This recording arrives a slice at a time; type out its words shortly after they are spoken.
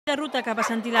La ruta cap a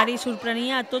Sant Hilari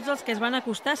sorprenia a tots els que es van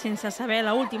acostar sense saber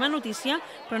l'última notícia,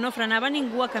 però no frenava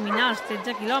ningú a caminar els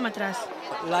 13 quilòmetres.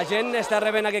 La gent està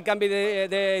rebent aquest canvi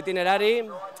d'itinerari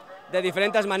de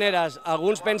diferents maneres.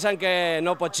 Alguns pensen que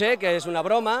no pot ser, que és una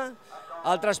broma,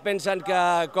 altres pensen que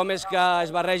com és que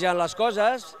es barregen les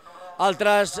coses,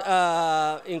 altres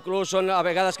inclús són a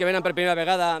vegades que venen per primera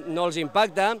vegada, no els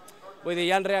impacta. Vull dir,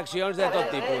 hi ha reaccions de tot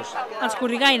tipus. Els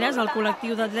corrigaires, el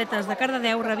col·lectiu d'atletes de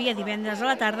Cardedeu, rebia divendres a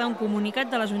la tarda un comunicat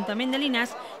de l'Ajuntament de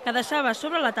Llinars que deixava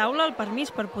sobre la taula el permís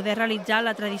per poder realitzar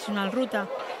la tradicional ruta.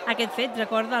 Aquest fet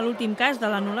recorda l'últim cas de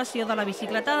l'anul·lació de la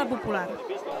bicicletada popular.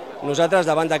 Nosaltres,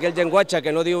 davant d'aquell llenguatge que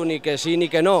no diu ni que sí ni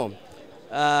que no,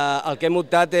 el que hem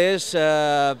optat és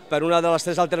per una de les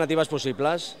tres alternatives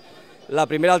possibles. La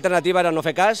primera alternativa era no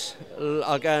fer cas,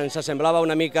 el que ens semblava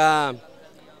una mica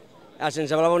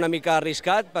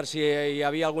arriscat per si hi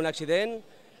havia algun accident.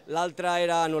 L'altra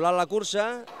era anul·lar la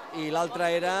cursa i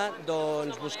l'altra era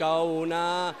buscar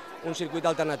un circuit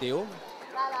alternatiu.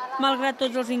 Malgrat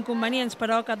tots els inconvenients,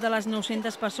 però, cap de les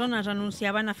 900 persones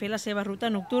renunciaven a fer la seva ruta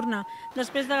nocturna.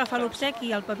 Després d'agafar l'obsequi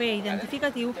i el paper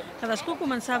identificatiu, cadascú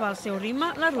començava al seu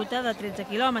ritme la ruta de 13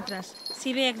 quilòmetres.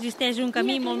 Si bé existeix un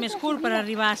camí molt més curt per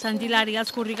arribar a Sant Hilari,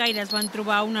 els corrigaires van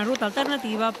trobar una ruta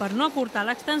alternativa per no aportar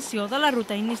l'extensió de la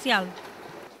ruta inicial.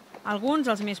 Alguns,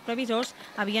 els més previsors,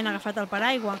 havien agafat el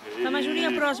paraigua. La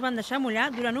majoria, però, es van deixar mullar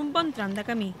durant un bon tram de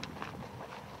camí.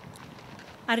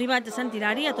 Arribats a Sant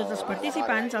Hilari, a tots els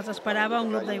participants els esperava un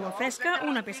glop d'aigua fresca,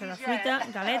 una peça de fruita,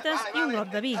 galetes i un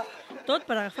glop de vi. Tot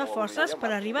per agafar forces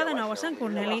per arribar de nou a Sant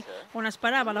Corneli, on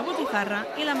esperava la botifarra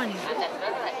i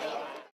l'amanida.